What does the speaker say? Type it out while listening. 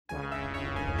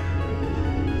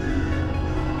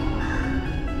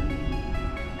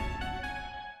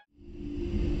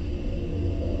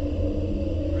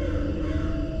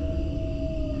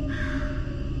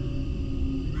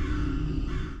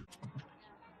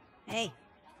Hey.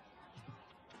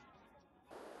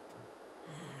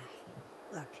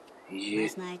 Look. Yeah.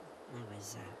 Last night,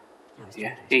 I was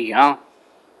Yeah. drinking. Hey, young.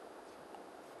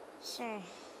 Sure.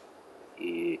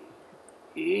 Yeah. I'm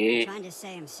Yeah. trying to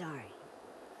say I'm sorry.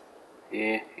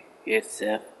 Yeah. Yes,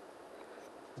 Seth.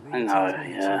 I Maria know, tells me that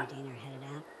yeah. you and Dean are headed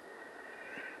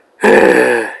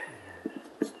out.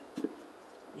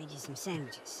 Made you some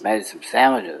sandwiches. Made some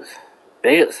sandwiches.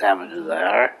 Bigot sandwiches they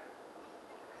are.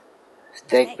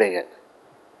 Steak bigot.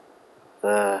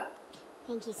 The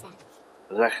Thank you, Seth.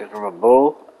 it was actually from a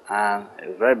bull, and it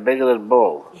was very bigger than a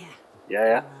bull. Yeah.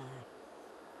 Yeah.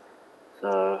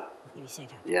 Well, So, you be safe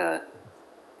out there. yeah.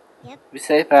 Yep. Be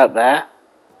safe out there.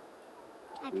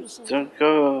 I appreciate it. Don't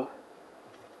go.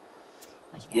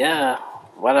 What you got? Yeah.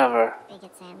 Whatever.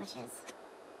 Bigot sandwiches.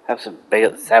 Have some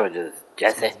bigot sandwiches,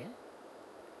 Jesse. Smells good.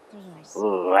 They're yours.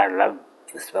 Ooh, I love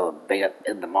the smell of bigot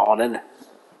in the morning.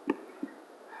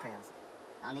 Pearls.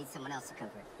 I'll need someone else to cook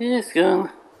it. Yes, girl.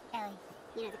 Ellie,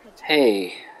 you know the picture.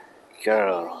 Hey,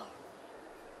 girl.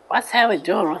 What's Hallie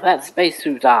doing with that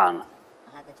spacesuit on?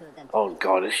 I'll have the two of them. Oh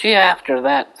God, is she after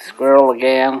that squirrel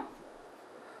again?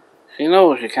 She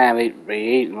knows you can't be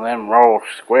eating them raw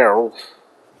squirrels.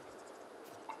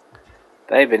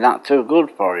 They be not too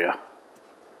good for you.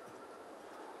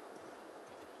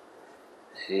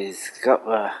 She's got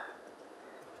the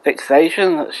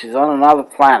fixation that she's on another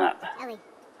planet. Ellie,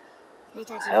 can I talk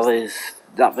to you? Hallie's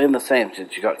not been the same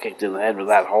since she got kicked in the head with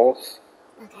that horse.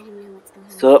 Look, I don't know what's going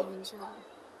on So- with you and Joel.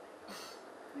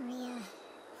 Maria,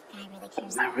 guy really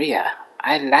cares. Maria,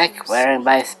 I like wearing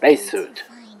my spacesuit.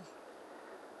 Fine.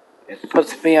 It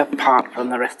puts me apart from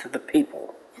the rest of the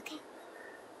people. Okay.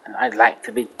 And I'd like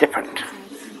to be different. Sorry,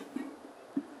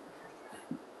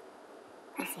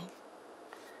 be safe.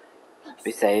 Thanks.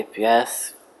 Be safe,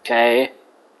 yes. Okay.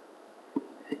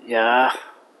 Yeah.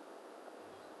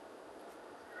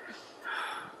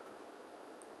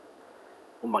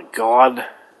 Oh my God.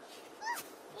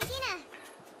 Hey, Dina.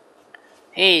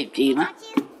 Hey, Dina. Talk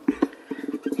to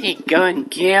you? Hey, going,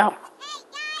 Gail.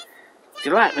 Do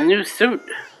you like the new suit?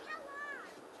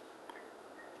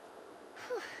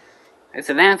 It's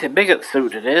an anti-bigot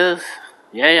suit, it is.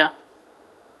 Yeah.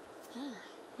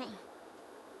 Hey.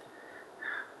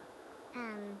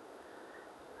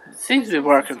 It seems to be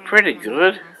working pretty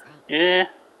good. Yeah.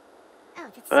 Oh,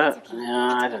 that's But, okay.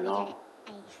 yeah, I I don't totally know. get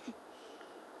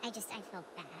it. I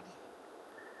felt bad.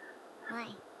 Why?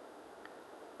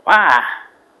 Why?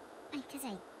 Because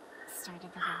I started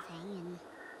the whole thing, and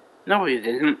No, you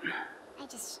didn't.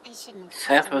 I shouldn't have.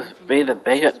 Seth was stolen from being a people.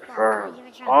 bigot People, for you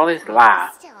were drunk all his before, life.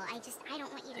 but still, I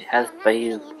don't want you to. He has I'm not been.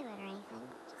 getting into it or anything.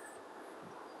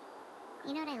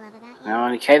 You know what I love about you? No,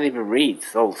 and he can't even read,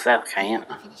 so Seth can't.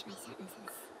 Let me finish my sentences.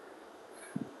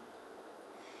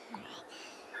 Alright.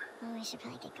 Well, we should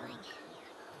probably get going.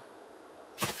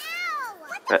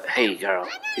 But hey, girl,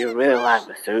 you really like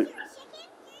the suit.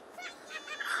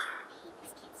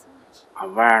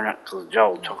 I'm wearing it because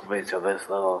Joel took me to this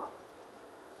little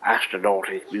Astronaut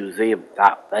museum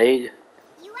type thing.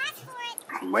 You asked for it.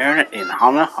 I'm wearing it in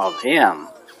honor of him.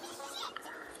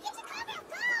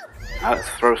 Now let's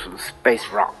throw some space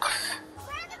rocks.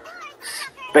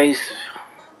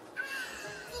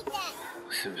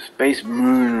 Some space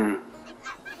moon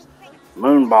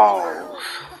balls.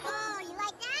 Oh, you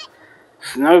like that?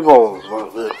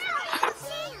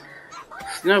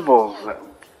 Snowballs,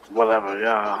 whatever,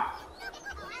 yeah.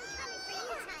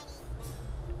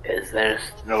 Is there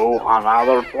snow on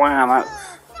other planets?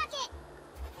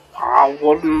 I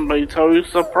wouldn't be too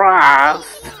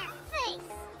surprised.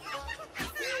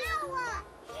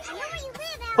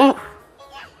 Oof,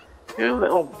 you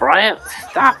little brat,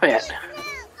 stop it.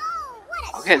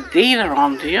 I'll get Dina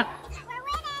onto you.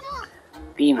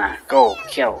 Dina, go,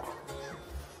 kill.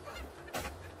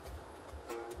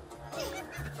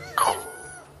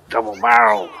 Double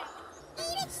barrel.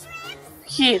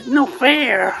 Yeah, no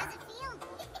fair.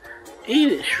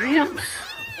 Eat it, shrimps.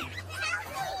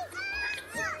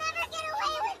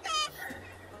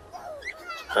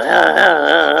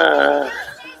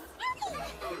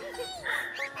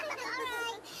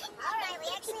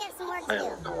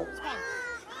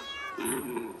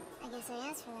 I guess I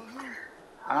asked for that, huh?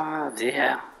 Ah,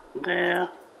 dear. Yeah.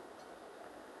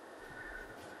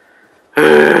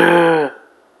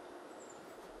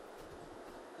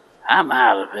 I'm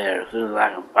out of here as soon as I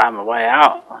can find my way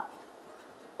out.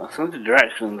 I sent the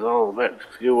directions all a bit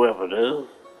skew wherever it is.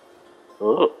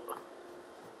 Oh.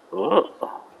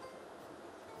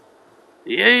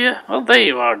 Yeah, well there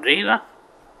you are, Dina.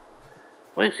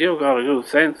 At least you've got a good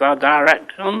sense of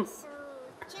direction. So,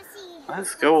 Jesse...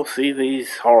 Let's go see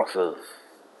these horses.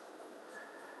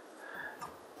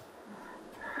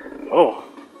 Oh,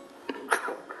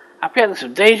 I'm getting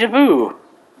some deja vu.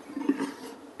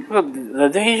 Look, the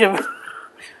deja vu.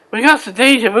 We got some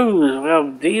deja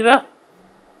vu, Dita.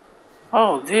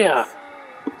 Oh dear.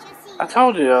 Jesse, I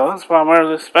told you, that's why I'm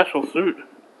wearing this special suit.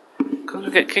 Because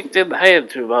we get kicked in the head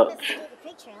too let's much. do the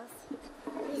pig trails.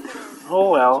 He's gonna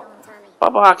Oh well. Joe and Tommy. Bye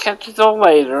bye, catch you all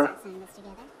later. Sign this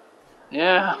together.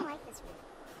 Yeah. I like this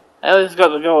route. Ellie's got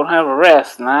to go and have a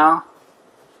rest now.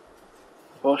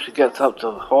 Before she gets up to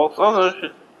the horse. Oh no,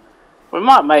 we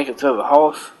might make it to the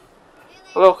horse.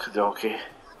 Okie dokie.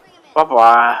 Bye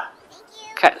bye. Thank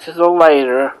you. Catch you all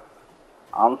later.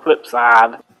 On the flip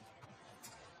side.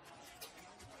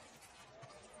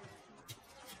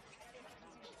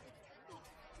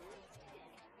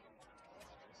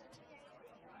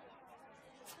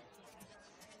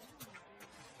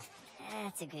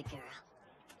 That's a good girl.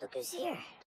 Look who's here.